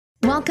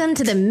welcome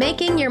to the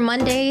Making Your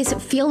Mondays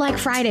Feel Like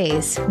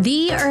Fridays,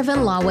 the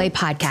Irvin Lawway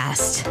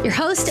podcast. Your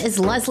host is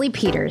Leslie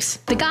Peters,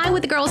 the guy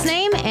with the girl's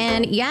name,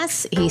 and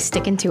yes, he's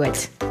sticking to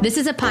it. This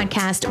is a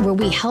podcast where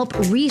we help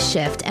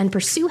reshift and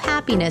pursue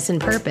happiness and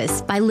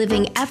purpose by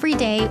living every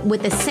day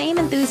with the same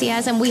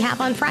enthusiasm we have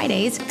on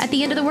Fridays at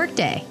the end of the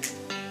workday.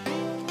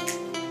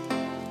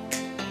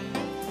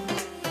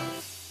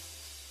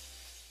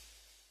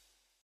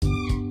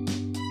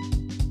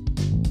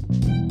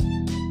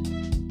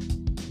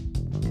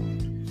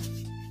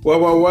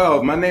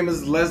 Well, my name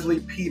is Leslie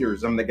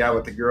Peters. I'm the guy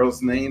with the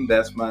girl's name.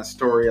 That's my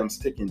story. I'm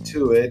sticking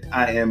to it.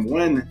 I am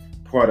one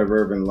part of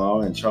Irvin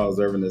Law, and Charles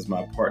Irvin is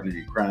my partner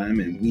in crime,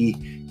 and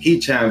he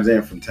chimes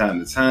in from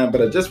time to time.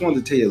 But I just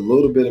wanted to tell you a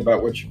little bit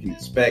about what you can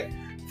expect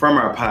from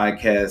our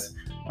podcast.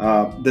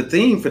 The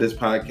theme for this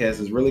podcast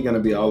is really going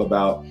to be all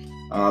about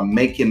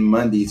making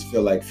Mondays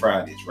feel like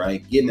Fridays,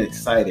 right? Getting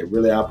excited,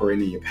 really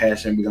operating your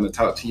passion. We're going to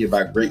talk to you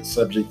about great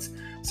subjects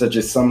such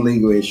as some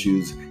legal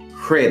issues,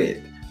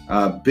 credit,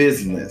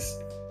 business,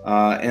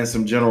 and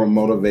some general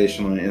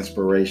motivational and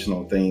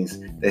inspirational things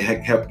that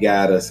help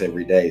guide us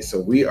every day. So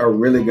we are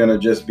really going to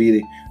just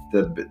be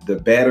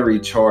the battery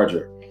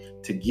charger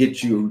to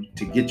get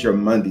your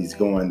Mondays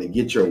going, to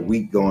get your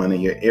week going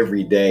and your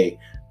everyday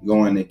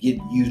going, to get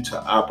you to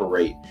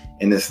operate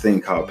in this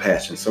thing called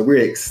passion. So we're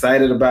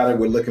excited about it.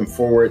 We're looking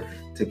forward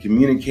to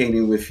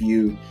communicating with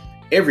you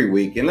every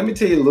week. And let me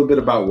tell you a little bit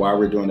about why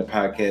we're doing the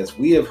podcast.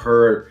 We have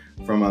heard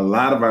from a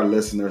lot of our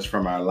listeners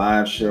from our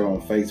live show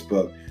on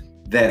Facebook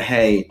that,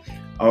 hey,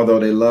 although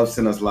they love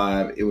seeing us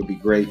live, it would be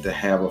great to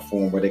have a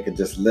forum where they could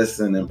just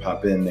listen and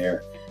pop in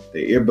their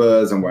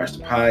earbuds and watch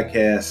the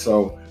podcast.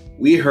 So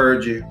we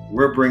heard you.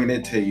 We're bringing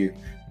it to you.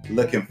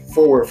 Looking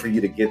forward for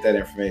you to get that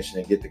information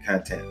and get the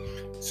content.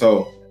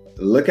 So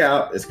look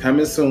out. It's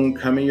coming soon,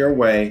 coming your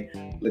way.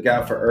 Look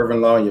out for Irvin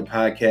Law and your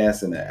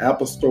podcast in the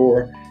Apple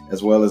Store,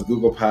 as well as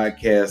Google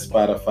Podcasts,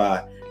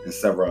 Spotify, and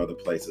several other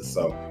places.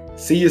 So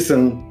see you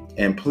soon.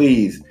 And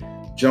please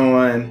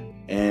join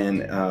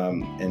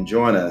and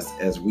join us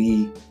as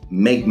we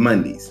make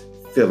Mondays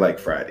feel like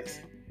Fridays.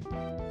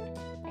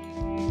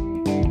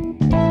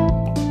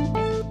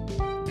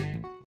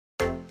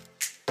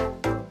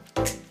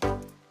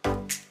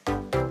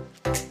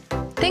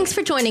 Thanks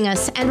for joining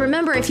us. And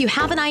remember, if you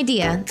have an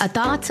idea, a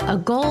thought, a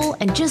goal,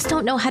 and just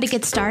don't know how to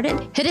get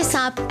started, hit us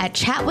up at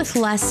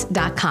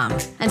chatwithles.com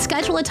and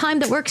schedule a time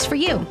that works for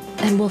you,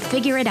 and we'll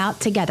figure it out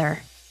together.